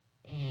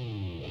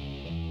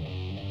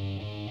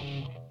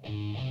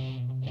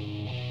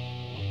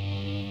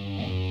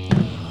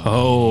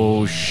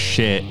Oh,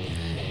 shit.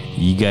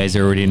 You guys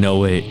already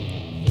know it.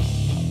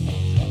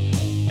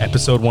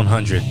 Episode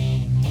 100.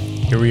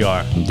 Here we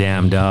are.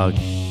 Damn, dog.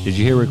 Did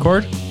you hit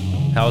record?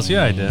 How's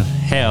yeah, I did.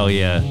 Hell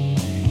yeah.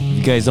 If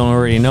you guys don't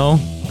already know,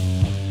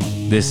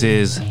 this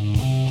is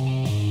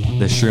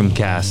the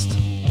Shroomcast.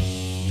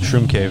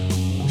 Shroom Cave.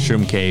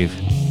 Shroom Cave.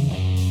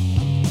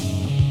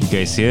 You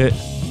guys see it?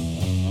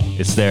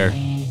 It's there.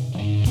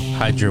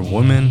 Hide your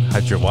woman,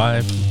 hide your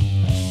wife,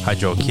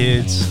 hide your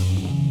kids,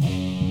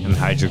 And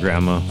hide your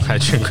grandma.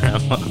 hide your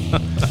grandma.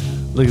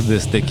 Look at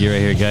this sticky right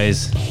here,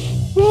 guys.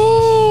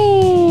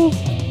 Woo!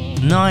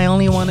 No, I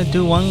only want to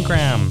do 1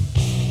 gram.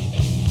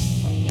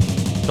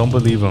 Don't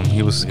believe him.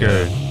 He was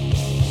scared.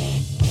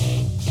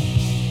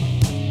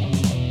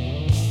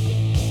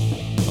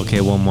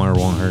 Okay, one more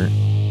won't hurt.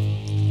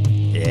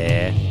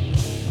 Yeah.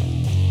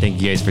 Thank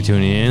you guys for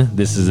tuning in.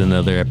 This is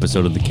another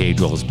episode of the Cage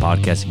Dwellers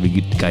podcast. If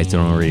you guys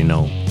don't already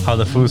know, How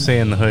the fool say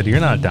in the hood, you're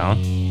not down.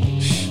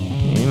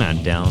 you're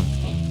not down.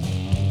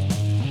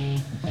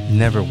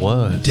 Never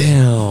was.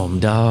 Damn,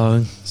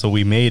 dog. So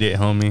we made it,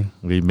 homie.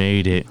 We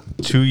made it.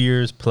 2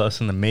 years plus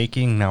in the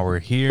making. Now we're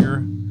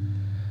here.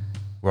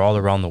 We're all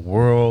around the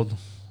world.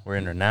 We're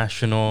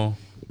international.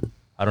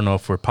 I don't know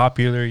if we're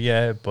popular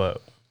yet,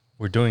 but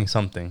we're doing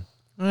something.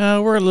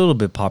 We're a little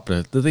bit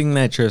popular. The thing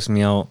that trips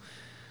me out,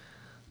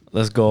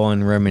 let's go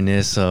and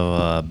reminisce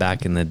of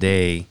back in the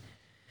day,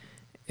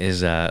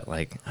 is that,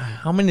 like,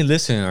 how many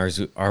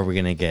listeners are we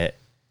going to get?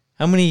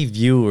 How many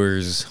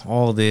viewers?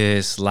 All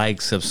this, like,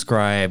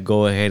 subscribe,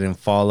 go ahead and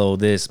follow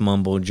this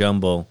mumbo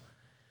jumbo.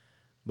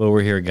 But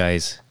we're here,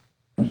 guys.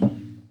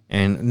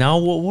 And now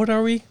what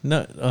are we?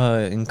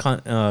 In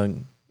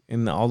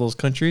all those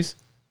countries?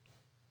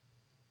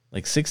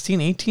 Like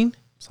 16, 18?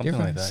 Something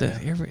like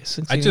that. Yeah.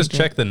 16, I just 18?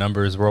 checked the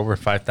numbers. We're over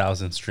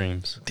 5,000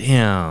 streams,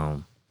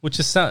 Damn. which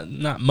is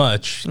not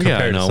much Yeah,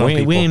 compared to no, some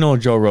people. we ain't no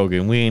Joe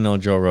Rogan. We ain't no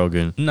Joe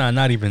Rogan. Nah,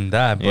 not even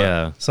that. But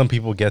Yeah. some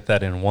people get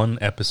that in one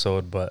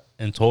episode, but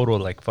in total,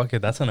 like, fuck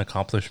it, that's an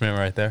accomplishment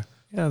right there.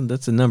 Yeah,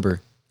 that's a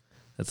number.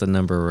 That's a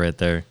number right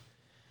there.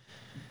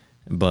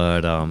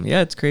 But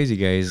yeah, it's crazy,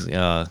 guys.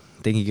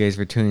 Thank you guys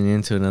for tuning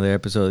in to another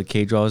episode of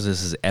Cage Dwellers.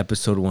 This is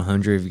episode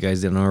 100. If you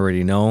guys didn't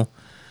already know,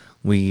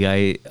 we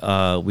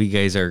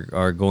guys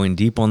are going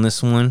deep on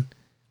this one.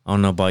 I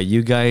don't know about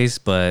you guys,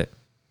 but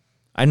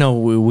I know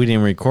we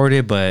didn't record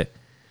it. But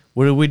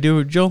what did we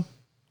do, Joe?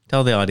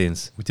 Tell the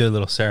audience. We did a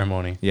little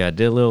ceremony. Yeah,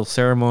 did a little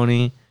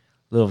ceremony,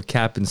 little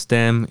cap and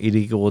stem. It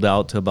equaled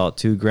out to about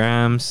 2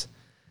 grams.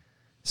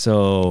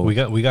 So We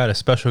got a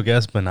special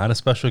guest, but not a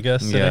special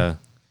guest today. yeah.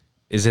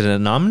 Is it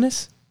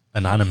anonymous?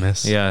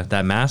 Anonymous. Yeah,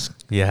 that mask.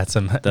 Yeah, it's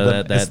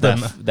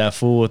That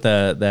fool with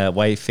that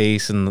white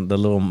face and the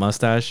little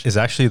mustache. is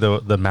actually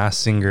the mass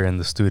singer in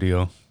the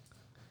studio.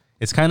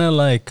 It's kind of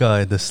like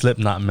the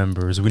Slipknot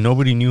members.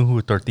 Nobody knew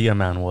who Tortilla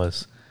Man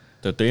was.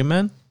 Tortilla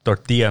Man?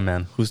 Tortilla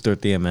Man. Who's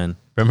Tortilla Man?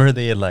 Remember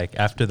they had, like,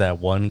 after that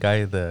one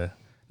guy, the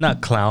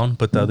not clown,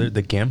 but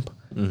the gimp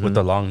with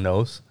the long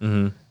nose.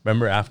 Mm-hmm.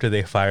 Remember after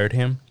they fired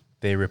him,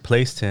 they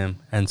replaced him,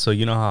 and so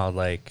you know how,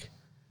 like,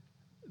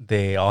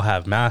 they all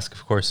have masks,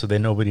 of course, so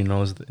nobody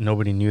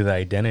knew the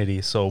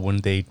identity. So when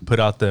they put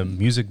out the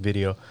music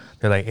video,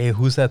 they're like, "Hey,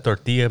 who's that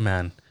Tortilla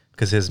Man?"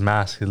 Because his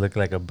mask, he looked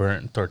like a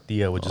burnt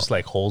tortilla with just,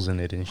 like, holes in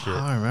it and shit.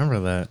 I remember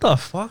that. What the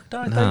fuck,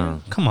 dog?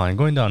 No. Come on,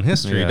 going down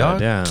history, Yeah, dog.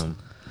 damn.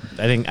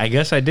 I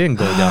guess I didn't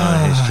go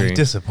down in history. You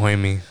disappoint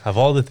me. Of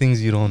all the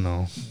things you don't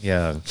know.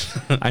 Yeah.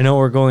 I know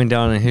we're going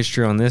down in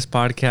history on this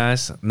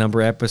podcast,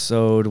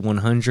 episode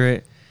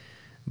 100,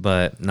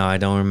 but no, I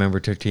don't remember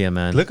Tortilla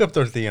Man. Look up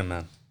Tortilla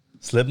Man.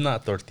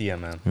 Slipknot Tortilla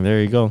Man.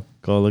 There you go.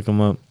 Go look them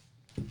up.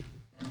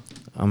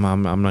 I'm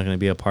not going to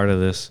be a part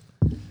of this.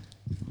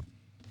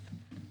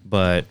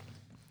 But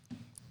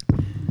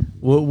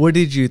what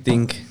did you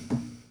think?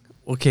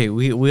 Okay,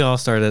 we all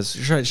started.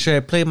 Should I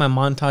play my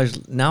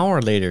montage now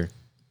or later?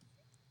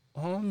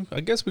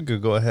 I guess we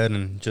could go ahead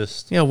and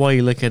just... Yeah, while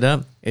you look it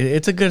up.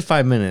 It's a good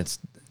 5 minutes.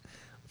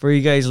 For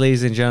you guys,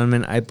 ladies and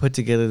gentlemen, I put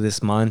together this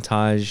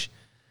montage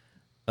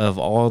of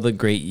all the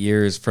great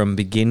years from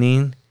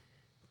beginning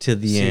to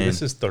the end.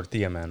 This is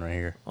Tortilla Man right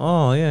here.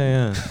 Oh,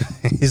 yeah.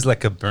 He's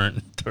like a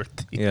burnt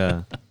tortilla.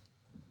 Yeah.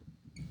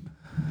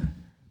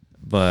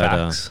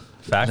 But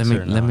Facts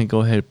let me go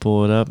ahead and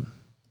pull it up.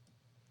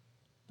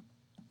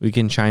 We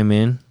can chime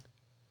in.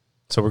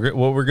 So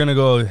what we're going to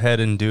go ahead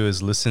and do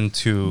is listen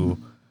to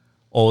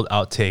old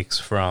outtakes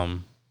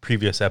from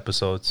previous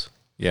episodes.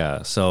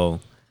 Yeah,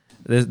 so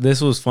this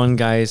was fun,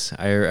 guys.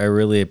 I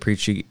really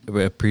appreciate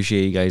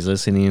you guys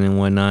listening and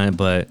whatnot.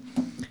 But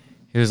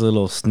here's a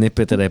little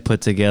snippet that I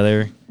put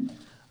together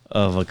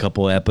of a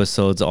couple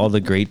episodes, all the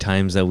great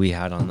times that we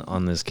had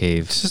on this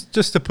cave.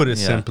 Just to put it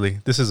Yeah. simply,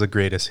 this is a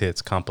greatest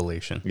hits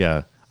compilation.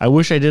 Yeah, I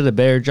wish I did a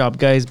better job,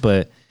 guys.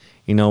 But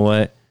you know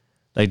what?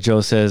 Like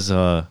Joe says,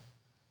 what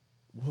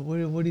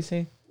did he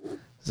say?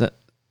 Is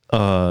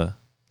that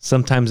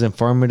sometimes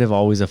informative,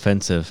 always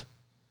offensive.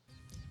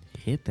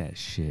 Hit that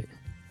shit.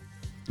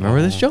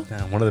 Remember this show?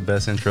 Damn, one of the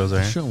best intros,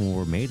 right? Show what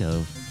we're made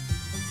of.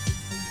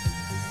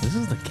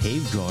 This is the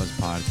Cave Drawers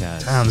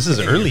podcast. Damn, this is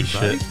early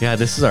everybody. shit. Yeah,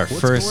 this is our What's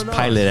first going on?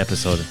 pilot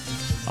episode.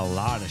 A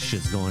lot of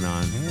shit's going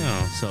on.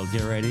 Yeah. So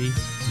get ready,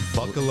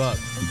 Buckle up.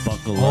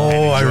 buckle up.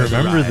 Oh, I enjoy the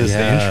remember ride. this, the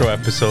Yeah. intro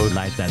episode.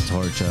 Light that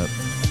torch up.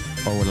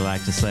 Or would I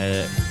like to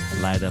say it?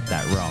 Light up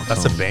that rock.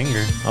 That's a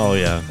banger. Oh,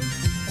 yeah.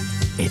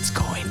 It's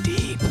going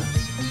deep.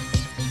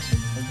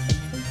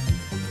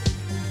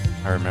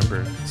 I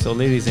remember. So,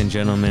 ladies and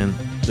gentlemen,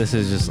 this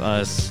is just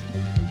us.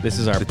 This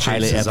is our The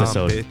pilot chase is on,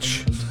 episode.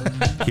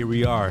 bitch. Here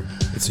we are.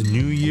 It's a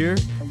new year,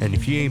 and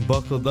if you ain't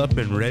buckled up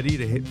and ready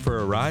to hit for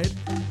a ride,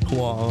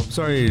 well, I'm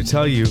sorry to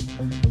tell you,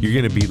 you're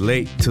gonna be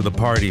late to the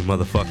party,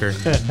 motherfucker.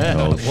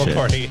 Oh, What shit.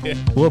 party?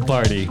 What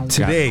party?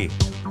 Today,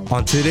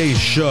 on today's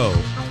show,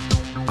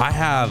 I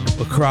have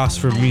across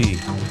from me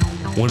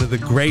one of the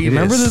greatest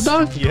Remember this,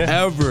 dog?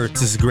 Yeah. ever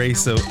to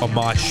grace a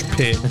mosh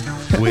pit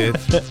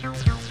with.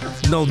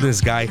 Known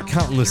this guy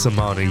countless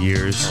amount of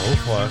years. Oh,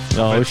 fuck.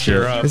 Oh, Let's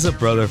cheer shit. up. It's a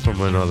brother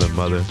from another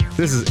mother.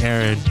 This is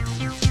Aaron.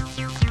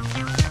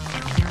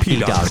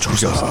 P-Dog.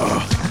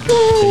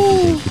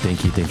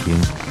 Thank you.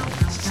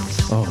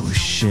 Oh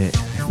shit!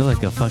 I feel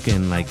like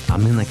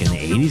I'm in like an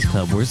 '80s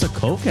club. Where's the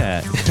coke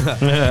at?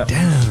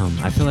 Damn!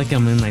 I feel like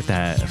I'm in like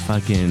that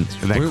fucking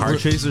that car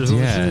chase or some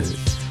Yeah. shit?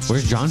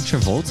 Where's John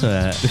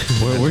Travolta at?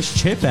 Where's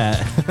Chip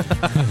at?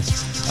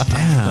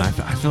 Damn!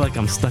 I feel like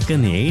I'm stuck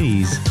in the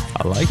 '80s.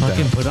 I like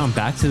Fucking that. put on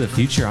Back to the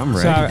Future. I'm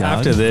ready, So dog.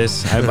 after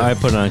this, I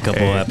put on a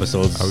couple Hey,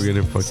 episodes. are we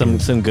gonna fucking-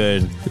 some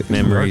good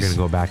We're memories? gonna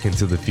go back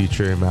into the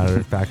future. Matter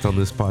of fact, on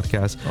this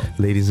podcast,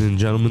 ladies and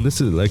gentlemen, this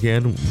is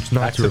again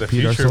not Back to to the repeat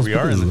future, ourselves. we but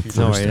are this in is the the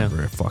future. first Oh, yeah.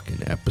 ever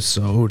fucking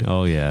episode.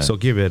 Oh yeah. So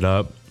give it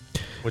up.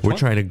 Which We're one?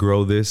 trying to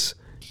grow this.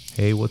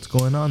 Hey, what's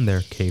going on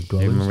there, Cave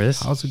Dwellers? remember this?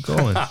 How's it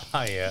going?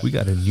 Yeah. We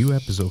got a new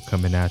episode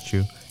coming at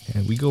you,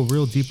 and we go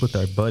real deep with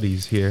our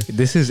buddies here.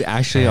 This is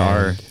actually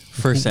our And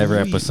first ever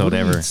what do we- episode what do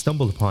we ever.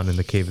 stumbled upon in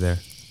the cave there.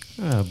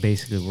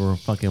 Basically, we're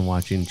fucking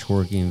watching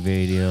twerking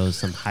videos,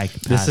 some high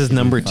capacity. This is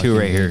number 2 fucking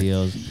right here.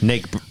 videos.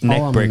 Neck All I'm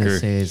gonna breaker.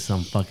 say is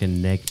some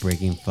fucking neck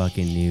breaking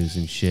fucking news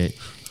and shit.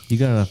 You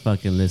gotta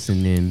fucking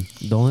listen in.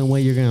 The only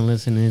way you're gonna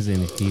listen is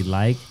if you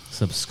like,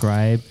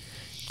 subscribe,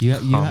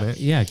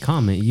 Comment.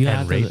 comment. You And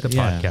have rate to, the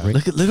podcast.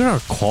 Look at our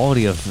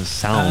quality of the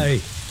sound.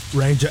 Hey,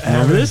 Ranger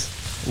Remember this?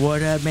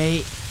 What up,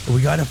 mate?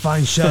 We gotta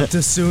find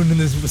shelter soon in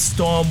this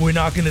storm. We're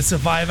not gonna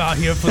survive out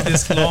here for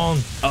this long.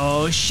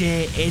 Oh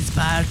shit! It's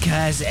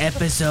podcast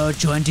episode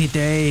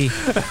 23.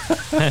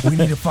 We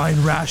need to find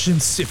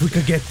rations if we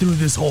could get through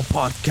this whole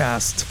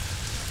podcast.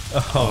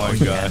 Oh my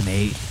god.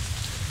 mate.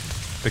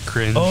 The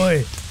cringe.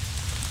 Oi,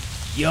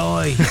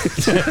 Yo.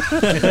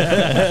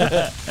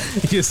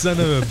 you son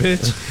of a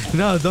bitch.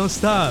 No, don't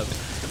stop.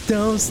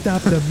 Don't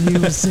stop the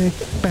music.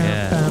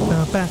 Yeah.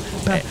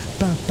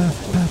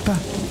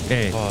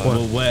 Hey,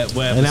 what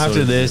And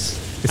after this,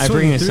 I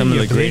bring in some of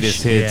the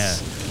greatest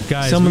hits.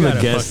 Guys, Some we of the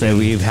gotta guests that fucking-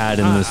 we've had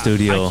in the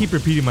studio. I keep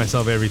repeating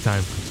myself every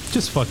time.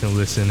 Just fucking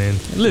listen in.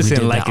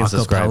 Listen, like, and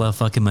subscribe. Acapella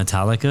fucking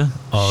Metallica.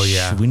 Oh,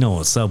 yeah. We know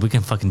what's up. We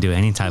can fucking do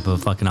any type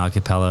of fucking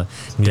acapella.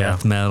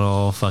 Death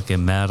metal,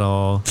 fucking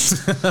metal.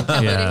 I want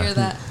to hear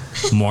that.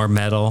 More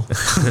metal.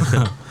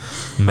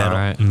 Metal,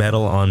 Alright.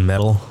 metal on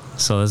metal.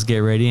 So let's get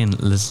ready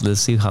and let's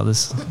see how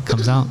this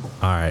comes out.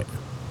 All right,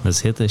 Let's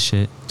hit this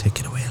shit. take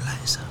it away,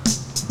 Eliza.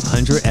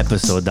 100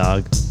 episode,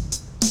 dog.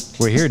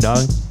 We're here,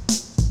 dog.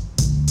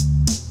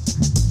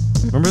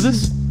 Remember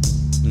this?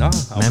 No.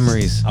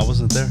 Memories. I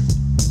wasn't there.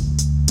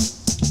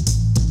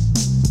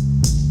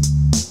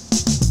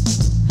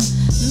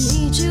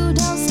 Meet you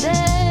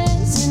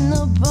downstairs in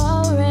the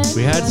bar and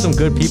We had some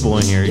good people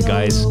in here,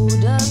 guys.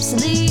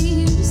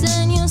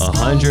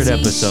 100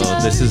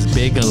 episode. This is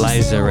Big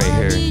Eliza right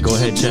here. Go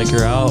ahead, check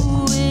her out.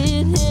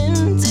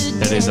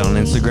 That is on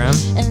Instagram.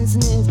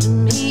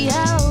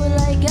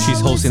 She's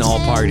hosting all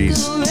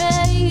parties.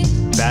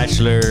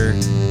 Bachelor,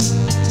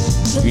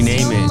 you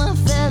name it.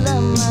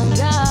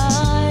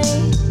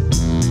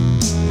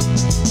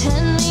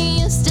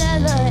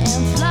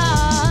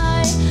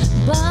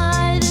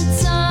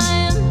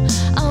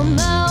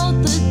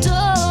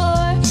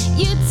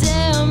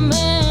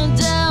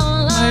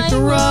 Like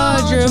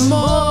Roger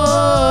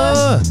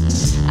Moore.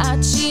 I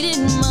cheated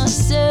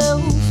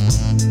myself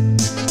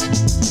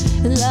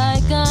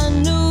like I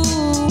knew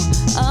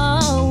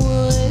I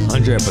would.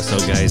 100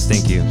 episode, guys.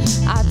 Thank you.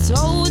 I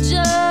told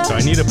you. Do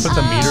I need to put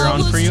the meter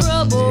on for you?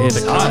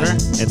 It's hot.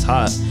 It's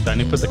hot. Do I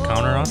need to put the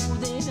counter on?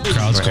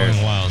 Crowd's Right here.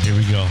 going wild. Here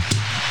we go.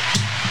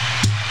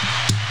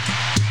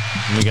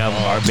 We got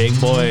our big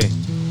boy.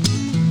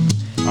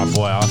 Our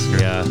boy Oscar.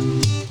 Yeah.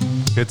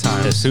 Good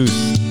time.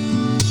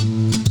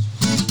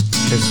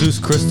 Jesus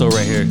Crystal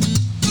right here.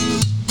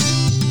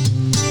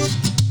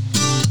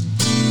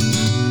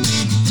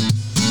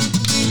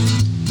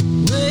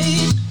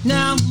 Wait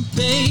now,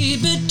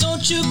 baby,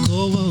 don't you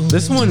go away.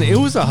 This one, it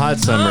was a hot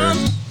summer,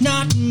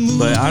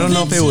 but I don't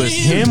know if it was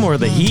him or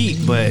the heat,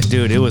 but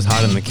dude, it was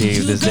hot in the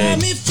cave this day. I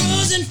remember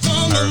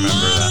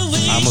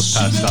that. I almost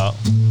passed out.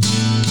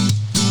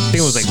 I think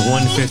it was like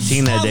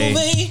 1:15 that day.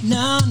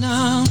 Now.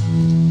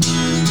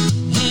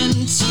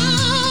 And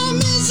time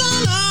is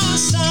on our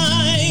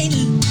side.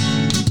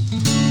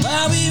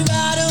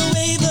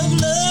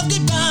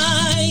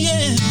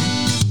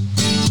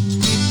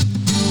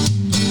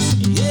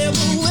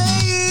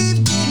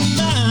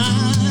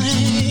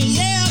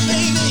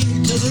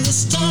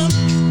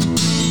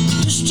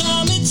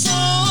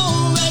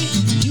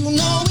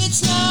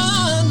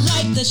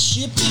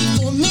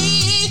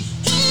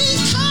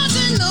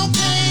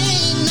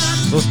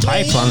 Those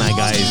pipes on that,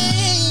 guys.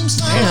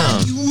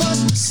 Damn. I'm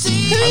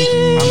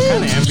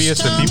kind of envious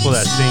of people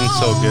that sing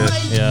so good.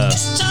 Yeah.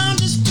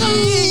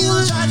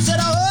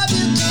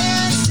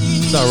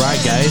 It's all right,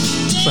 guys.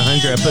 It's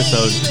 100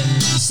 episodes.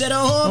 Said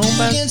I hope you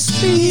can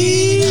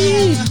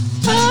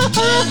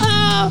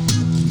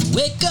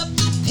wake up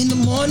in the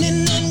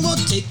morning and we'll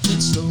take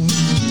it slow.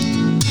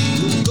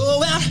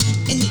 Go out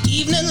in the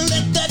evening,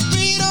 let that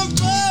freedom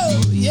flow.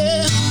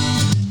 Yeah,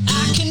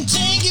 I can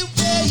take you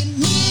where you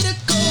need to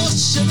go,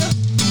 sugar.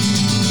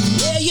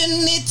 Where you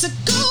need to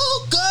go,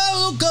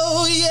 go,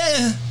 go.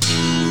 Yeah.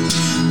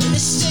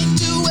 Let's say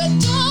do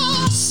it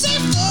all, say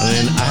for And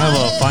then I have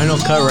a final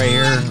cut right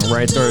here,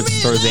 right towards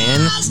the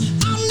end.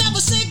 I'll never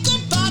say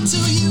goodbye to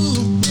you.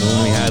 When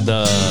we had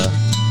that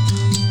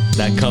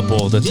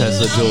couple, the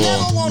Tesla Jewel.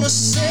 We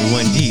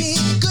went deep.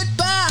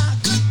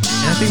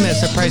 And I think that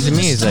surprised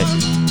me is that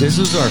this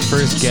was our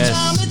first guest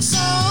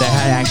that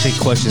had actually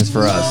questions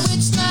for us.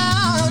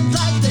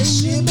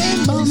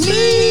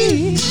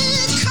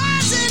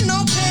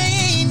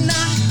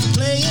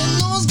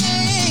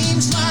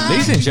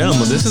 Ladies and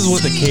gentlemen, this is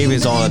what the cave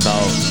is all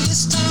about.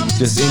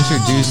 Just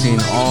introducing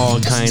all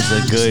kinds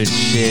of good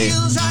shit,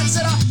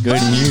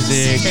 good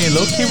music. Hey,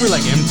 low key, we're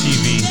like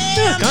MTV.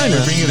 Yeah, kind of.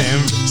 We're bringing the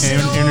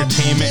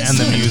entertainment and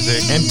the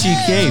music. MTV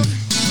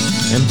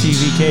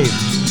Cave.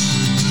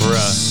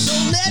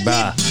 Bruh.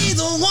 Bah.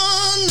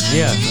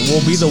 Yeah,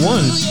 we'll be the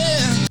one.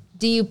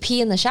 Do you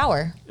pee in the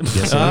shower?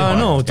 Yes,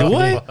 No, do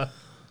I?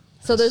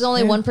 So there's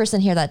only one person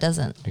here that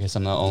doesn't. I guess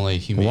I'm the only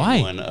human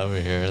Why? one over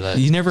here that.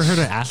 You never heard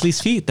of athlete's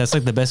feet? That's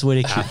like the best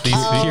way to keep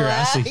pure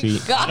athlete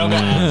feet.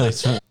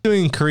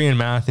 Doing Korean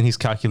math and he's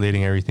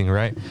calculating everything,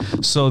 right?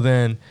 So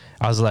then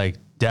I was like,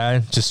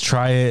 Dad, just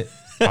try it.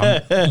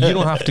 You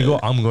don't have to go.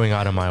 I'm going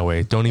out of my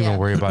way. Don't even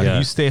worry about it.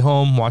 You stay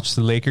home, watch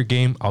the Laker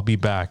game. I'll be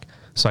back.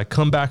 So I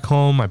come back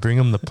home. I bring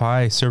him the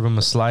pie, serve him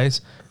a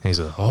slice. And he's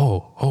like,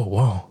 oh,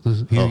 wow.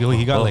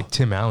 He got like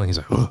Tim Allen. He's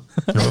like,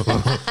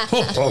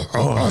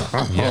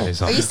 yeah.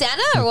 He's Are like, you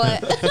Santa or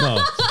what?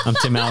 No, I'm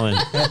Tim Allen.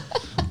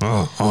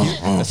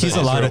 he's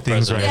a lot of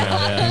things right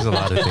now. He's a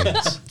lot of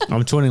things.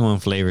 I'm 21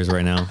 flavors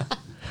right now.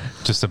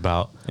 Just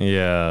about.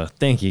 Yeah,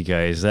 thank you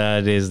guys.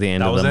 That is the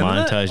end That of was the the end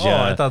of it? montage. Oh,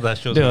 Yeah, I thought that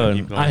show was gonna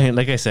keep Dude, going.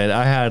 like I said,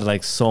 I had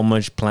like so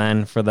much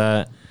planned for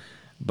that,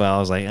 but I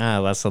was like,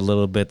 that's a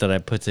little bit that I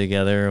put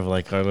together of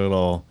like our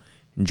little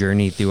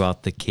journey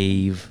throughout the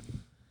cave.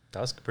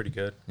 That was pretty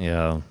good.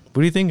 Yeah, what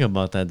do you think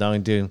about that,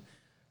 dog? Dude,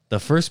 the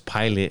first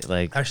pilot,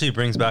 like Actually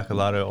brings back a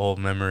lot of old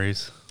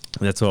memories.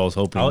 that's what I was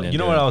hoping. You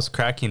know what I was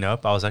cracking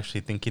up? I was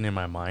actually thinking in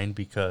my mind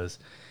because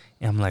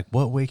I'm like,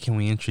 what way can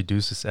we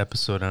introduce this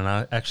episode? And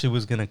I actually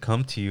was gonna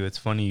come to you. It's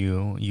funny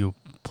you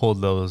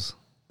pulled those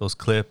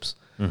clips.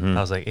 I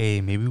was like,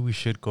 hey, maybe we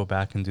should go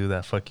back and do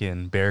that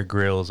fucking Bear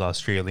Grylls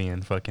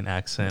Australian fucking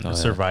accent,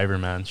 Survivor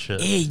Man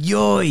shit. Hey,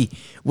 yoy,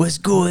 what's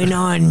going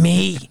on,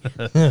 mate?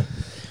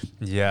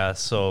 Yeah,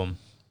 so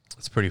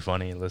it's pretty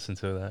funny. Listen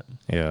to that.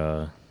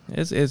 Yeah,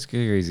 it's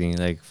crazy.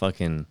 Like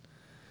fucking,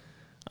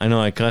 I know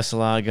I cuss a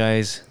lot,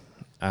 guys.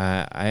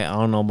 I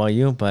don't know about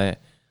you, but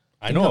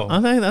I know.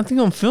 I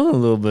think I'm feeling a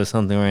little bit of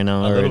something right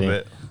now. A little already.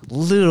 bit.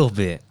 Little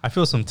bit. I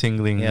feel some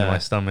tingling in my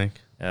stomach.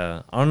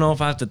 Yeah, I don't know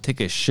if I have to take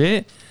a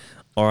shit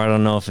or I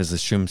don't know if it's the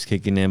shrooms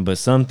kicking in, but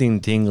something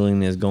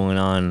tingling is going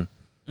on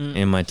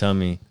in my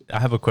tummy. I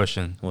have a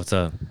question. What's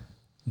up?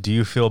 Do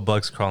you feel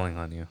bugs crawling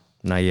on you?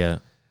 Not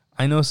yet.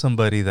 I know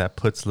somebody that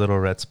puts little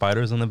red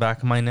spiders on the back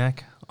of my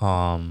neck.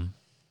 And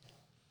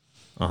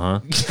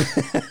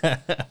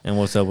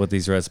what's up with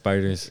these red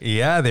spiders?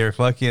 Yeah, they're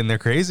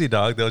crazy,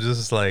 dog. They'll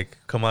just like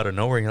come out of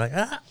nowhere. And you're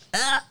like,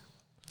 ah.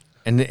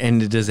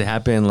 And does it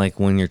happen like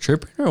when you're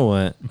tripping or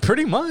what?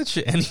 Pretty much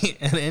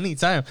at any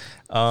time.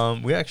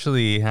 We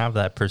actually have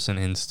that person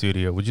in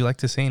studio. Would you like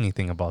to say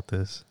anything about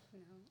this?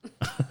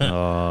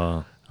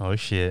 Oh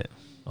shit.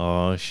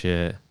 Oh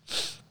shit.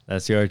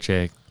 That's your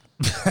chick.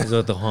 That's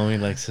what the homie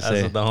likes to That's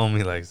say. what the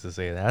homie likes to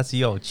say. That's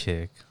your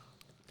chick.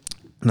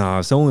 No,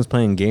 if someone's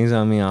playing games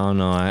on me, I don't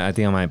know. I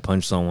think I might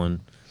punch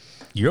someone.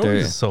 You're They're-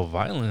 always so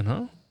violent,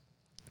 huh?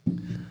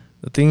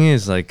 The thing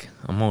is, like,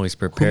 I'm always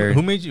prepared.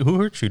 Who made you? Who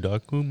hurt you,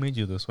 dog? Who made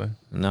you this way?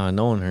 No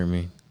one hurt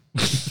me.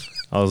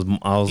 I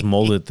was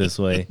molded this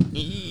way.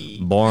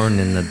 Born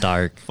in the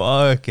dark.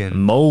 Fucking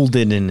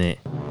Molded in it.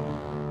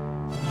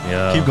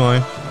 Yeah. keep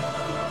going.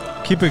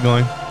 Keep it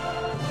going.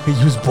 He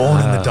was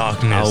born in the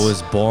darkness. I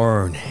was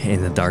born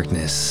in the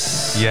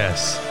darkness.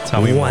 Yes.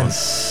 Tell me more.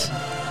 Once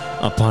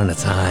upon a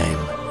time,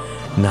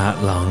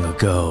 not long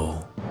ago.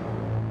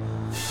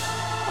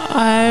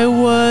 I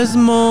was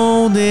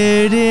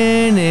molded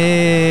in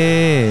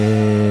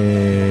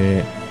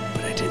it.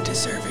 But I didn't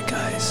deserve it,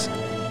 guys.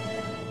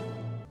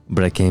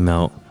 But I came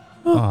out.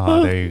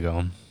 Oh, there you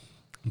go.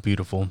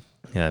 Beautiful.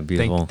 Yeah,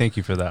 beautiful. Thank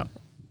you for that.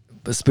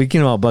 But speaking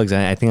about bugs,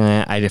 I think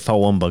I just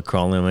felt one bug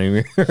crawling in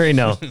my right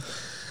now.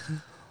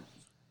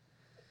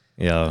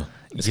 Yeah.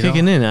 It's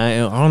kicking in. I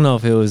don't know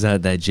if it was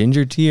that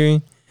ginger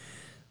tea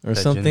or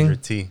That something. ginger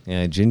tea.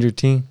 Yeah, ginger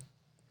tea.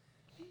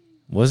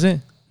 Was it?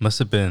 Must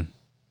have been.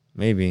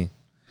 Maybe.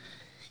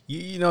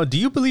 You know, do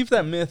you believe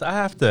that myth? I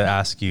have to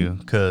ask you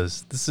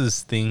because this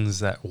is things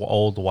that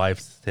old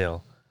wives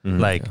tale.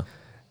 Like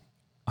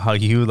how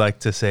you like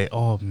to say,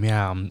 oh,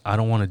 yeah, I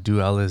don't want to do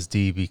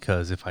LSD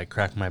because if I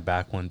crack my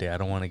back one day, I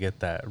don't want to get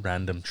that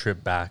random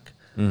trip back.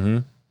 Mm-hmm.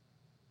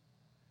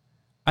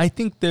 I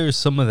think there's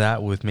some of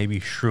that with maybe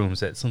shrooms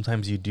that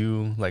sometimes you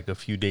do like a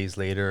few days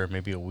later or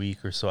maybe a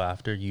week or so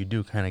after, you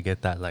do kind of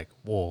get that like,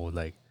 whoa,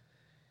 like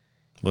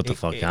What the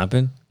fuck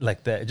happened?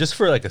 like that. Just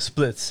for like a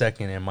split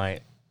second, it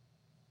might,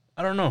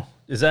 I don't know.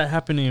 Is that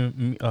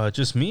happening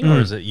just me or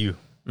is it you?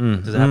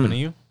 Does it happen to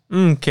you?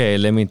 Okay,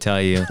 let me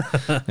tell you.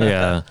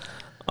 Yeah.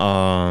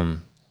 Nah,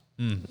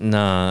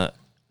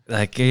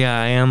 like, yeah,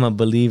 I am a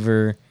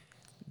believer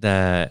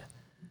that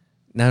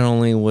not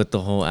only with the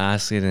whole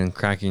acid and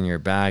cracking your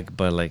back,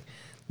 but like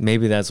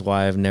maybe that's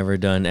why I've never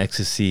done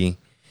ecstasy,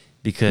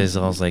 because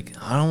I was like,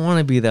 I don't want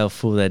to be that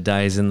fool that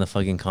dies in the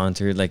fucking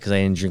concert, like, because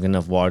I didn't drink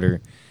enough water.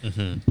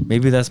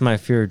 Maybe that's my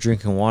fear of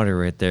drinking water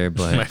right there.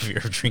 But My fear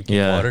of drinking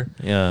yeah, water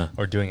yeah.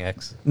 or doing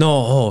X.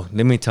 No,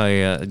 let me tell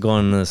you, go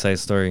on the side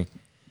story.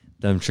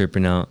 Them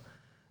tripping out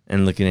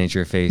and looking at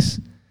your face.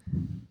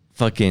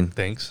 Fucking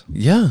Thanks.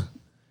 yeah.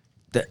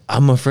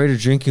 I'm afraid of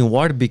drinking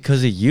water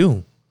because of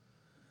you.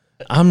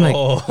 I'm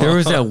like, there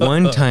was that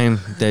one time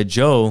that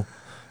Joe,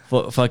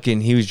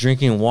 fucking, he was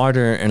drinking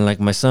water and like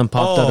my son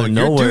popped out of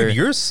nowhere.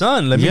 Your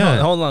son. Let me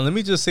hold on. Let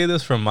me just say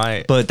this from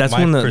my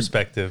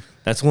perspective.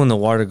 That's when the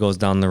water goes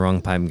down the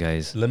wrong pipe,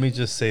 guys. Let me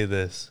just say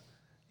this.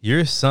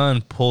 Your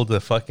son pulled the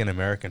fucking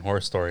American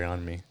Horror Story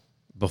on me.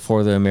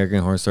 Before the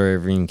American Horror Story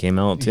ever even came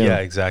out, too. Yeah,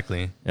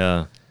 exactly.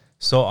 Yeah.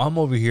 So I'm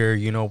over here,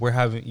 you know,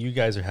 you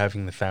guys are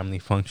having the family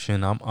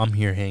function. I'm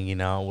here hanging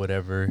out,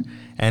 whatever.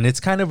 And it's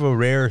kind of a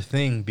rare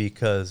thing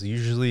because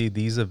usually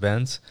these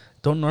events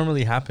don't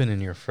normally happen in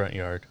your front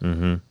yard.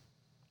 Mm-hmm.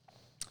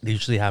 They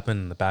usually happen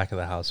in the back of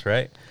the house,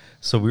 right?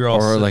 So we were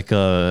all Or like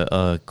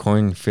a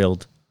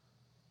cornfield.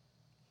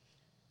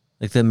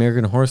 Like the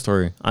American Horror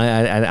Story.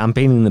 I'm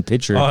painting the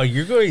picture. Oh,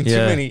 you're going too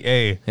many.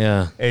 Hey,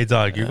 yeah. Hey,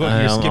 dog, you're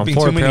I'm skipping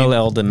four too many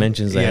parallel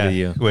dimensions ahead of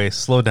you. Wait,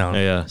 slow down.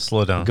 Yeah.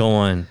 Slow down. Go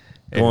on.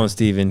 Go on,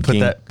 Stephen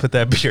King. Put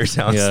that beer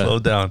down. Yeah. Slow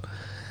down.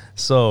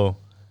 So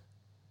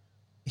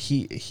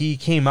he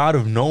came out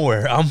of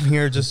nowhere. I'm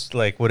here just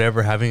like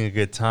whatever, having a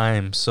good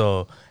time.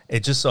 So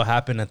it just so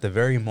happened at the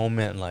very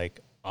moment, like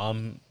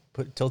I'm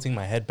tilting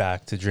my head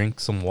back to drink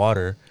some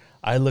water.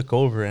 I look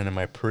over and in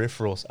my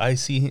peripherals, I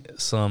see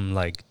some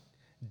like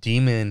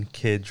demon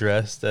kid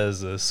dressed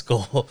as a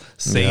skull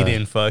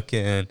Satan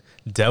fucking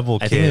devil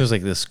kid. I think it was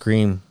like the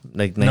Scream,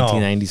 like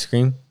 1990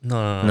 Scream.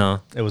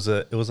 No. It was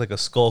like a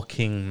Skull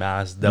King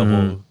masked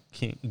devil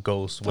king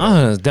ghost.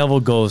 Whatever. Oh, devil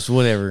ghost,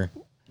 whatever.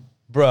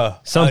 Bruh.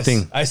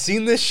 Something. I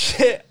seen this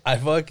shit. I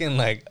fucking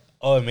like,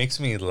 it makes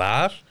me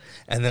laugh.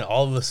 And then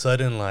all of a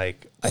sudden,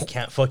 like, I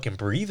can't fucking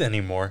breathe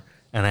anymore.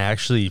 And I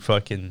actually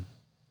fucking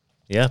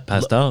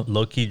passed out.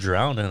 Low-key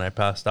drowned and I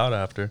passed out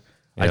after.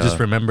 I Yeah. just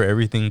remember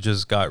everything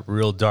just got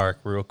real dark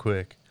real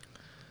quick.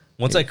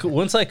 Once I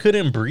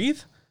couldn't breathe,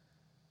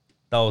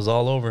 that was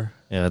all over.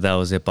 Yeah, that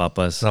was it,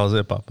 Papas. That was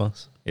it,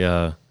 Papas.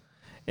 Yeah.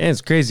 And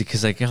it's crazy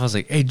because like I was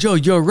like, hey, Joe,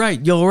 you're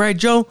right,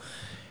 Joe?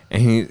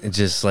 And he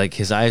just like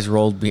his eyes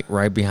rolled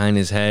right behind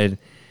his head.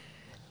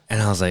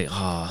 And I was like,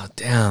 oh,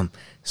 damn.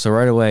 So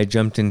right away I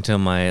jumped into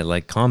my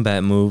like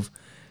combat move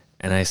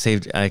and I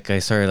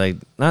started like,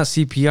 not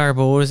CPR,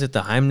 but what is it?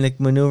 The Heimlich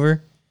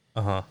maneuver?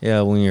 Uh-huh.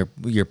 Yeah, when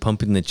you're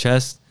pumping the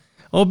chest.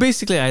 Oh,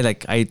 basically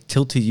I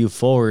tilted you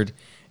forward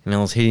and I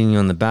was hitting you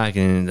on the back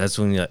and that's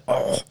when you're like,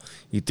 oh,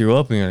 you threw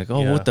up and you're like,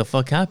 oh, Yeah. what the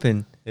fuck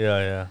happened?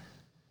 Yeah.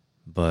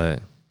 But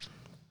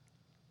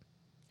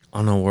I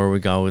don't know where we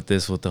got with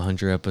this with the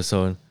 100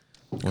 episode.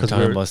 We're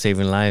talking about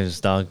saving lives,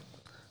 dog.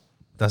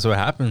 That's what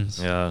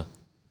happens. Yeah.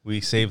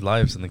 We saved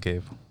lives in the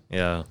cave.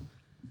 Yeah.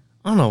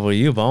 I don't know about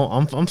you, but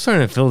I'm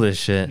starting to feel this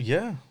shit.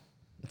 Yeah.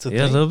 It's a Yeah,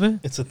 a thing. little bit?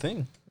 It's a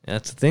thing.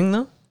 That's a thing,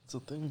 though? It's a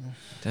thing.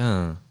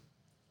 Damn.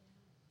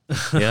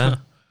 Yeah?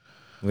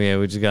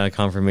 We just got a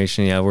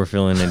confirmation. Yeah, we're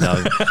feeling it,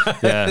 dog.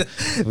 Yeah.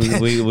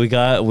 We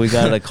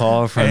got a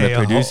call from the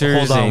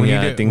producers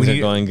and things are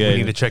going good. We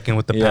need to check in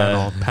with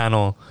the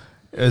panel.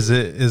 Is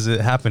it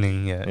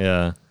happening yet?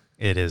 Yeah.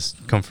 It is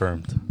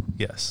confirmed.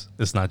 Yes.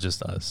 It's not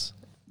just us.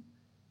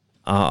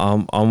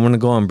 I'm gonna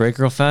go on break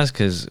real fast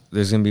because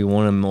there's gonna be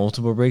one of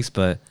multiple breaks,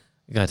 but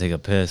you gotta take a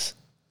piss.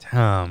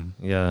 Damn.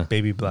 Yeah.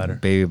 Baby bladder.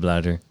 Baby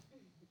bladder.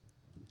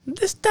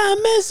 This time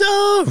is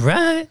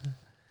alright.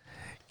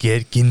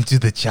 Get into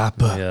the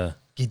chopper. Yeah.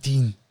 Get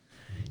in.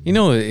 You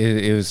know,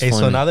 it was Hey, funny.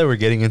 so now that we're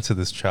getting into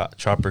this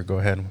chopper, go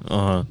ahead.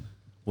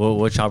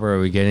 What chopper are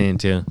we getting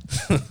into?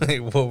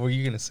 What were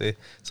you gonna say?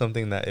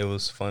 Something that it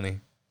was funny.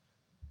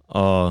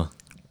 I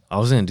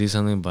was gonna do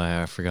something, but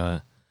I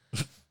forgot.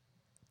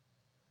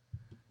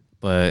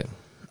 But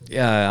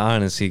yeah,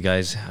 honestly,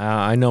 guys,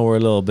 I know we're a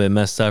little bit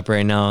messed up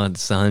right now.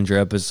 It's the 100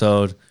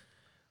 episode.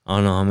 I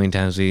don't know how many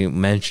times we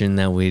mentioned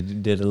that we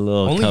did a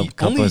little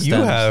couple Only of you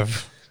stems,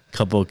 have.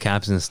 couple of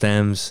caps and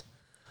stems.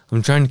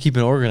 I'm trying to keep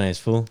it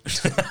organized, fool.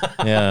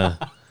 Yeah,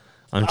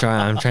 I'm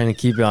trying to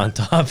keep it on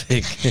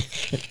topic.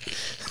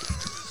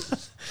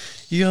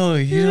 Yo,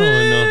 you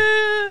don't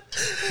know.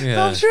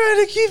 Yeah. I'm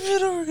trying to keep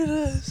it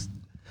organized.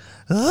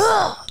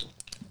 I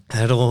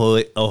had a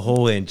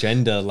whole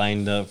agenda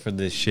lined up for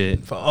this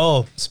shit.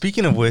 Oh,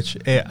 speaking of which,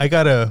 I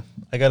got a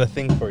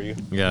thing for you.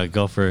 Yeah,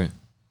 go for it.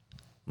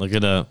 Look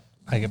it up.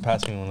 I can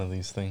pass me one of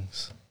these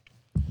things.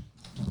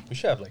 We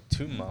should have like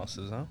 2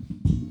 mouses, huh?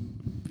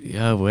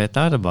 Yeah, I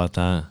thought about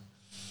that.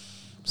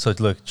 So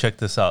look, check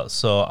this out.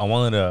 So I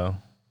wanted to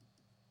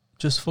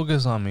just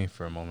focus on me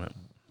for a moment.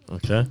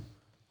 Okay.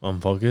 On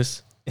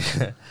focus.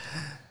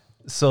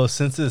 So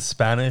since it's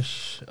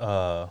Spanish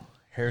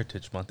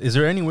Heritage Month, is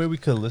there any way we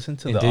could listen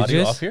to the audio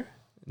Indigenous? off here?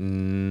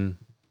 No?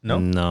 No.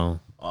 No.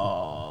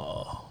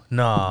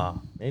 Nah.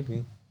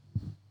 Maybe.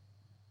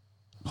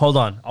 Hold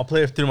on. I'll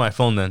play it through my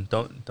phone then.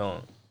 Don't.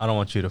 I don't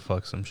want you to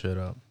fuck some shit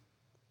up.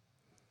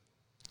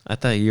 I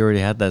thought you already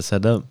had that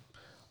set up.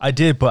 I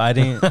did, but I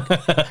didn't.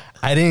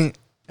 I didn't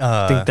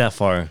Think that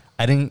far.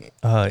 I didn't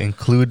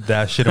include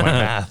that shit in my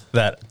math.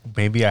 That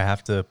maybe I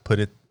have to put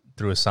it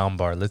through a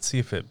soundbar. Let's see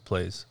if it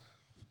plays.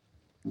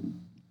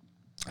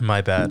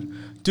 My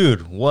bad,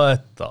 dude.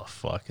 What the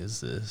fuck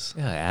is this,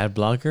 Yeah, ad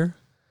blocker.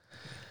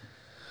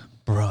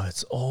 bro?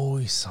 It's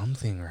always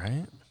something,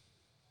 right?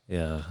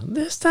 Yeah.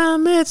 This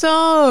time it's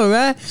all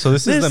right. So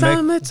this is the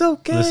time it's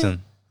okay.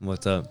 Listen,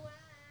 What's up?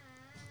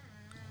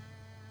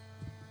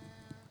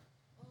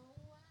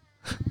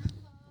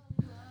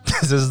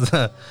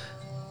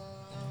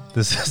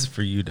 This is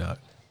for you, Doc.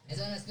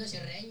 Eso no es lo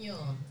chirreño.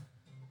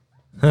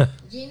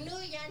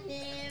 Ginuya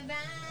neva,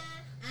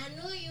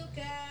 anu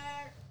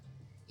yukar,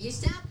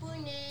 isapu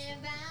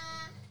neva,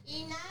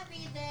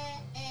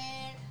 inabide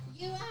er,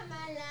 you are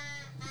my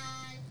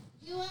land,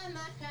 you are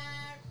my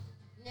car,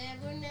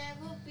 never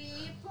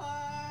be poor.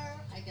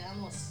 Ahí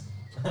quedamos.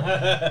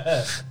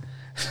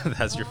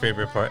 That's your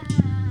favorite part.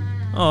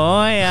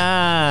 Oh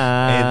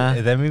yeah.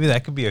 Hey, that maybe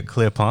that could be a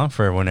clip on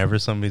for whenever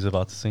somebody's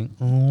about to sing.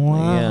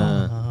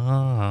 Yeah.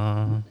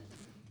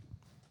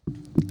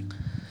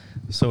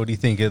 So what do you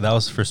think? That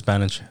was for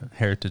Spanish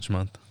Heritage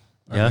Month.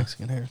 Or Yeah.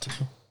 Mexican Heritage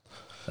Month.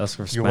 That's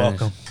for You're Spanish.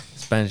 welcome.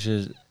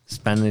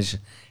 Spanish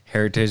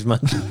Heritage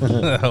Month.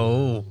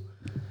 Oh.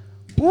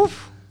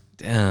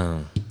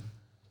 Damn.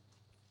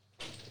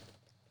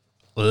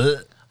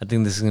 Ugh. I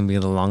think this is gonna be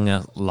the long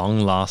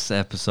lost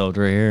episode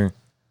right here.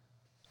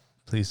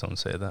 Please don't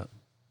say that.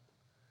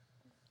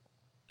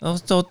 Oh,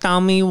 so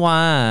tell me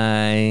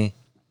why.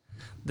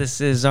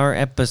 This is our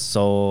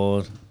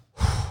episode.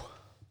 How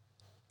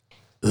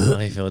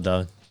do you feel,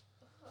 dog?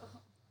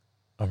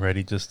 I'm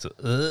ready just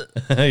to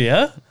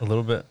Yeah? a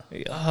little bit.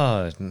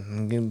 Oh,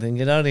 then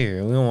get out of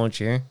here. We don't want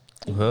you here.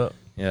 Oh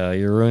Yeah,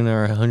 you're ruining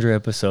our 100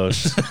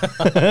 episodes.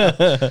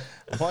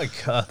 my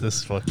god,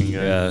 this fucking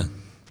guy. Yeah.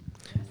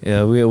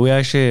 Yeah, we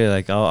actually,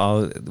 like,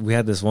 we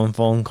had this one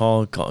phone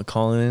call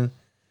calling in.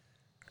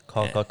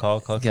 Call.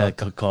 Yeah,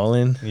 call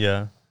in.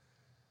 Yeah.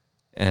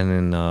 And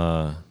then,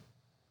 yeah,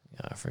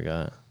 I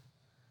forgot.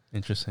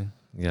 Interesting.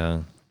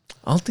 Yeah.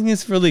 I don't think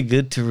it's really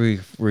good to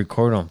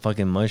record on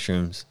fucking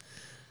mushrooms.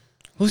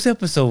 Whose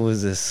episode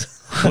was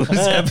this? Whose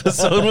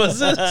episode was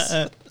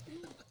this?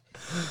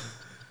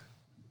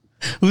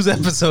 Whose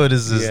episode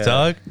is this, Yeah.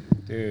 dog?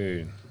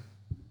 Dude.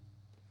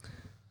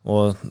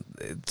 Well,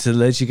 to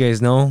let you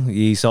guys know,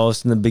 you saw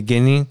us in the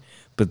beginning,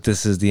 but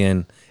this is the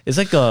end. It's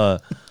like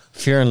a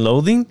Fear and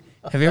Loathing.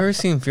 Have you ever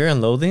seen Fear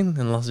and Loathing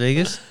in Las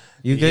Vegas?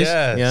 You guys?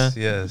 Yes, Yeah.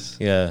 yes.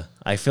 Yeah.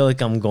 I feel like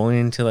I'm going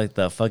into like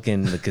the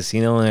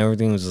casino and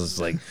everything was just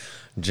like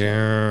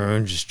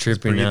just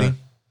tripping out. Breathing?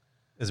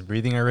 Is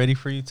breathing already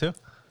for you too?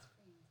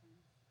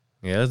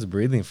 Yeah, it's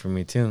breathing for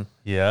me too.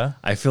 Yeah.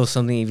 I feel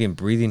something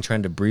even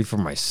trying to breathe for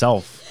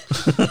myself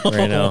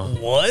right now.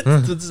 What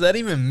does that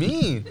even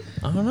mean?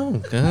 I don't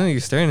know. You're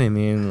staring at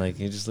me and like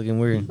you're just looking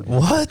weird.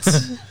 What?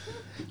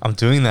 I'm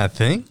doing that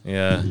thing?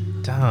 Yeah.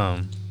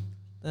 Damn.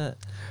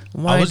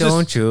 Why was just-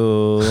 don't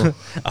you?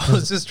 I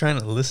was just trying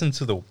to listen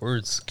to the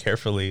words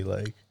carefully.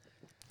 Like,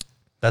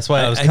 that's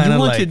why I was And kind you of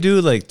want like, to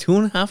do like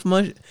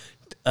 2.5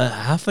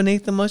 half an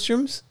eighth of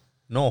mushrooms?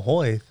 no,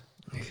 whole eighth.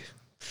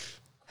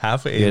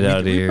 Half an eighth. Get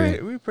outta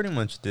here. We pretty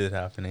much did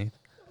half an eighth.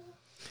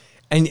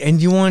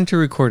 And you wanted to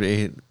record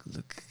it.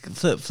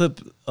 Flip.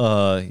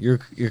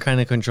 You're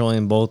kind of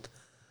controlling both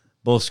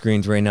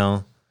screens right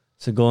now.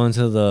 So go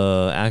into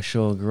the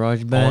actual garage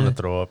I want band. to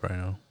throw up right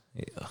now.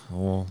 Yeah,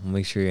 well,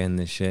 make sure you end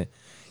this shit.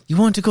 You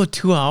want to go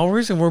 2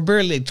 hours and we're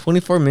barely like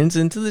 24 minutes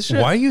into this shit?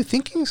 Why are you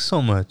thinking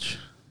so much?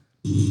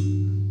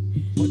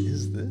 What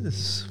is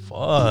this?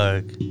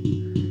 Fuck.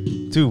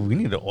 Dude, we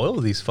need to oil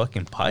these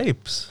fucking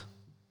pipes.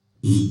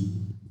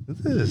 Look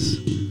at this.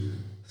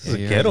 This is Yeah, a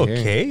you're ghetto right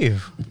here.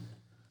 cave.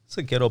 It's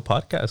a ghetto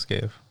podcast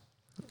cave.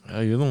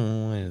 Oh, you're the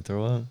one wanting to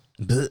throw up.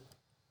 Blech.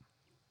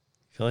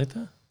 Feel like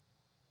that?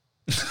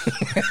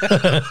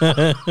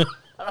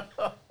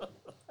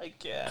 I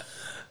can't.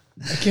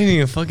 I can't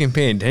even fucking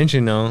pay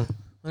attention now.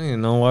 I don't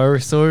even know why we're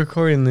still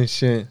recording this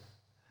shit.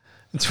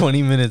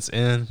 20 minutes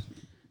in.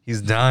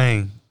 He's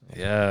dying.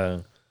 Yeah.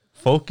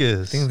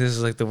 Focus. I think this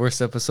is like the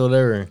worst episode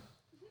ever.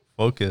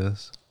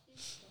 Focus.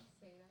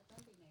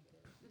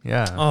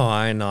 Yeah. Oh,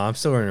 I know. I'm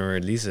still going to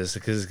release this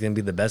because it's going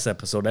to be the best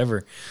episode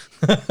ever.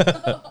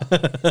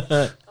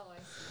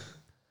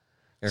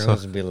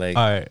 Everyone's going to be like,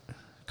 all right,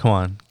 come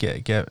on,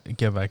 get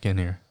back in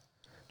here.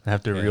 I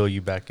have to reel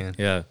you back in.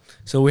 yeah.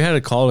 So we had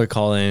a caller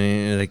call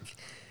in,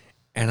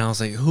 and I was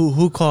like,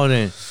 who called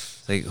in?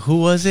 Like,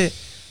 who was it?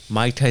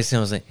 Mike Tyson.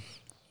 I was like,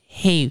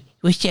 Hey,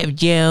 what's up,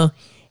 Joe?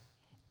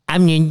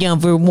 I'm your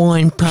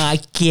 #1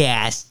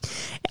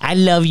 podcast. I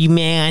love you,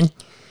 man.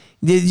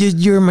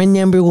 You're my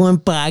 #1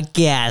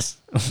 podcast.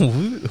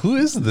 Who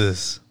is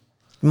this?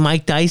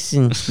 Mike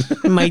Tyson.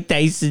 Mike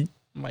Tyson.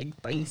 Mike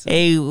Tyson.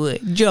 Hey,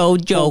 Joe.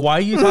 Oh, why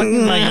are you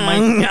talking like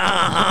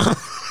Mike?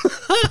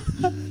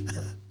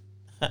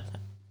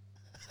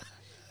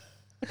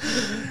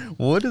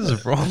 What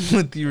is wrong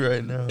with you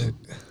right now?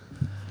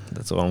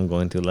 that's what I'm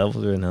going through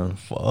levels right now.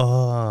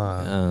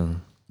 Fuck.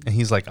 And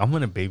he's like, I'm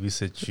gonna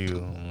babysit you.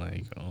 I'm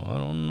like, oh, I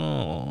don't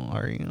know.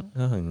 Are you?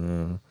 Oh,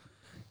 no.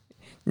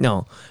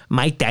 No,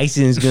 Mike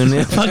Tyson's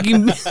gonna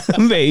fucking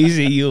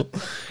babysit you.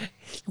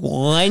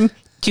 1,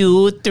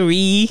 2,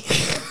 3.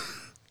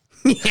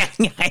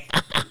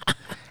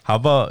 How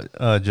about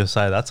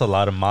Josiah? That's a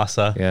lot of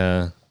masa.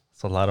 Yeah.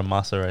 It's a lot of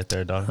masa right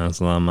there, dog. That's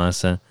a lot of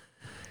masa.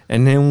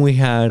 And then we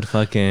had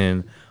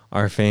fucking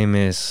our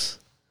famous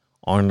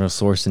Arnold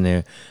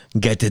Schwarzenegger.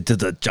 Get it to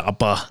the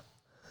chopper.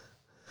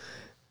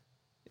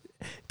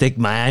 Take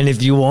my hand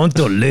if you want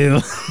to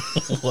live.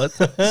 What's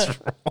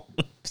wrong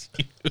with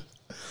you?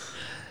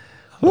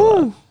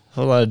 Woo.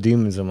 A lot of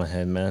demons in my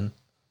head, man.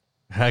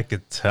 I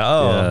could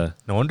tell. Yeah.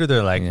 No wonder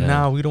they're like, Yeah.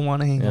 nah, we don't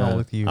want to hang Yeah. out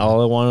with you.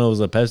 All I wanted was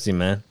a Pepsi,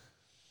 man.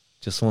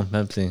 Just one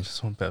Pepsi.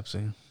 Just want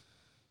Pepsi.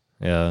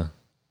 Yeah.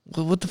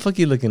 What the fuck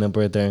you looking up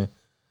right there?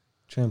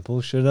 Trying to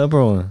pull shit up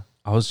or what?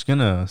 I was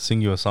gonna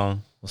sing you a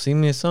song. Well, sing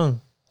me a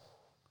song.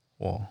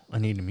 Well, I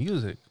need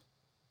music.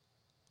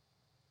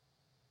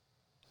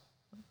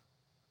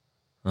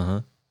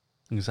 Uh-huh.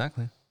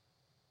 Exactly.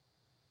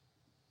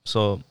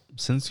 So,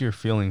 since you're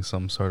feeling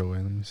some sort of way,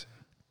 let me see.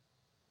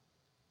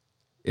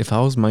 If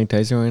I was Mike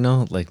Tyson right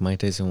now, like Mike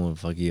Tyson would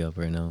fuck you up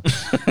right now.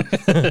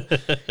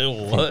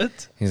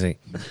 What? He's like,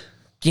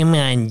 Come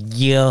on,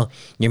 Joe.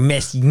 You're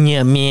messing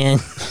up, man.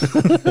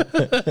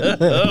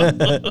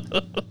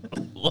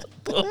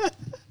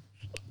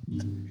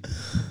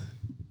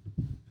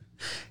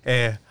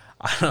 Hey,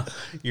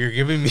 you're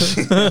giving me.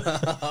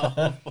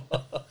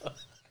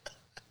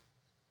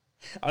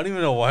 I don't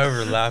even know why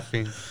we're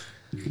laughing.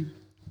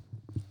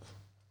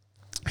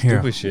 Here,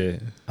 stupid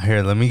shit.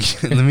 here. Let me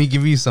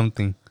give you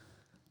something.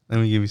 Let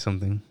me give you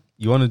something.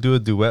 You want to do a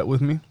duet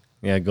with me?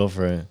 Yeah, go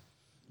for it.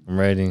 I'm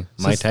ready.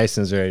 Mike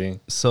Tyson's ready.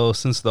 So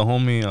since the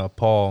homie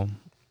Paul,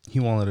 he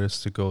wanted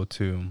us to go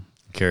to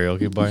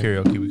Karaoke bar?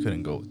 karaoke, we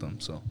couldn't go with them,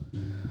 so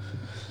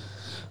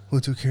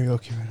we'll do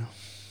karaoke right now.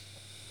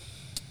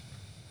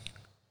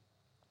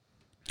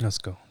 Let's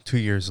go. 2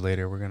 years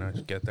later, we're gonna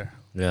get there.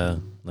 Yeah,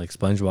 like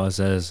SpongeBob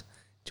says,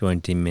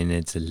 20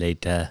 minutes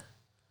later.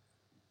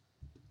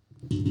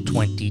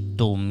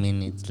 22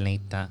 minutes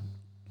later.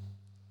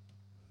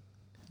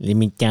 Let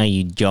me tell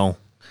you, Joe.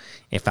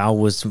 If I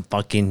was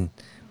fucking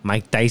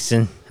Mike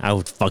Tyson, I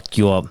would fuck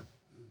you up.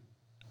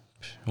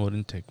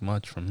 Wouldn't take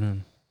much from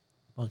him.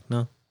 Fuck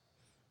no.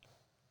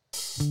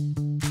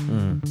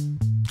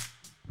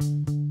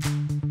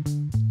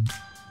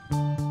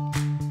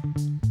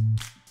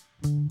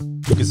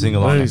 You could sing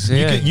What along. did he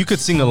say? You could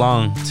sing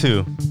along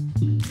too.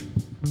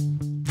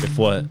 If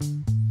what?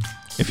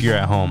 If you're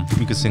at home,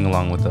 you could sing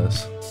along with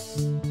us.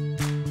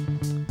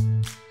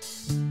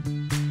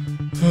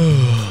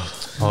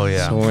 Oh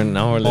yeah. So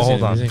now we're listening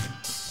hold on. to music.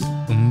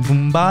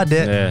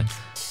 Yeah.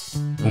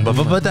 Yeah.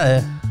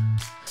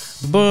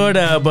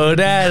 Buddha,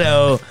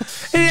 Buddha,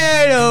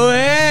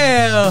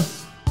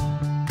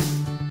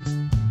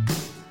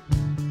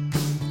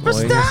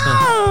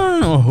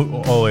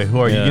 Oh wait, who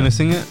are you Yeah. gonna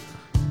sing it?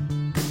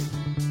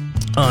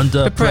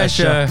 Under The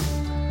pressure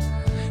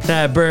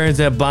that burns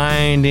a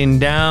binding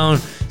down,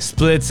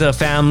 splits a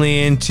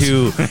family in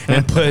two,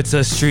 and puts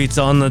the streets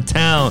on the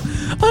town.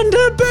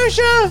 Under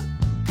pressure.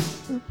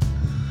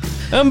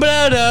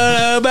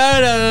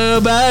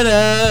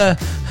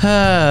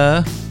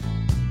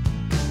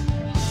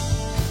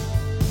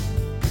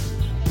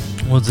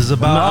 What's this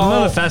about? I'm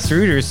not a fast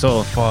reader,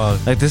 so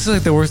Fuck. like this is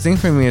like the worst thing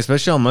for me,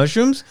 especially on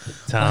mushrooms.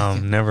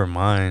 Tom, never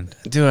mind.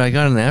 Dude, I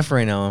got an F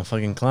right now in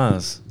fucking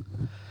class.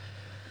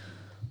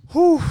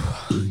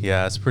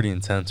 Yeah, it's pretty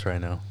intense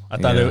right now. I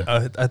thought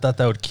Yeah. I thought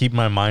that would keep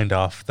my mind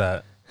off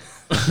that.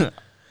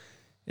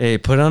 Hey,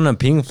 put on a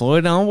Pink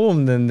Floyd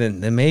album, then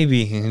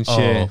maybe and Oh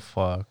shit.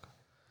 fuck.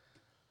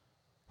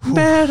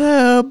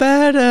 Better,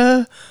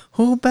 better,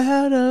 oh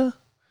better.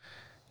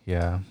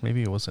 Yeah,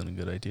 maybe it wasn't a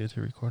good idea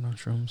to record on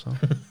shrooms. Huh?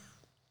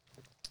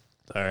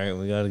 All right,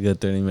 we got a good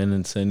 30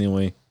 minutes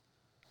anyway.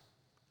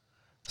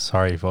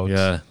 Sorry, folks.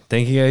 Yeah,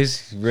 thank you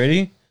guys.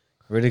 Ready?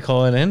 Ready to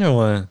call it in or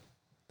what?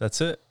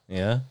 That's it.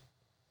 Yeah.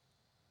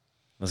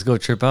 Let's go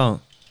trip out.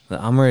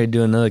 I'm ready to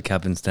do another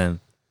Captain's 10.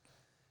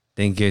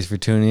 Thank you guys for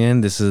tuning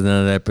in. This is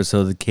another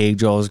episode of the Cage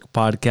Draws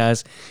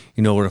podcast.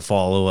 You know where to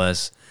follow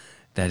us.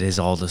 That is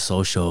all the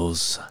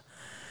socials.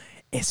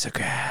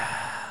 Instagram,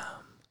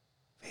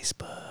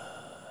 Facebook.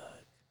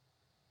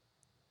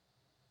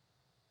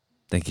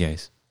 Thank you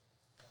guys.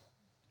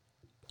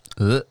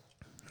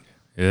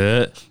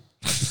 Yeah.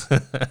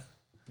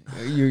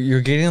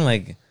 You're getting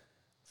like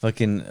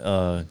fucking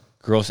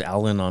gross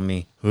Allen on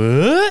me.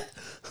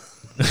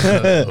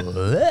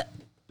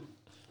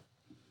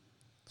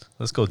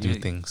 Let's go do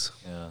things.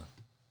 Yeah.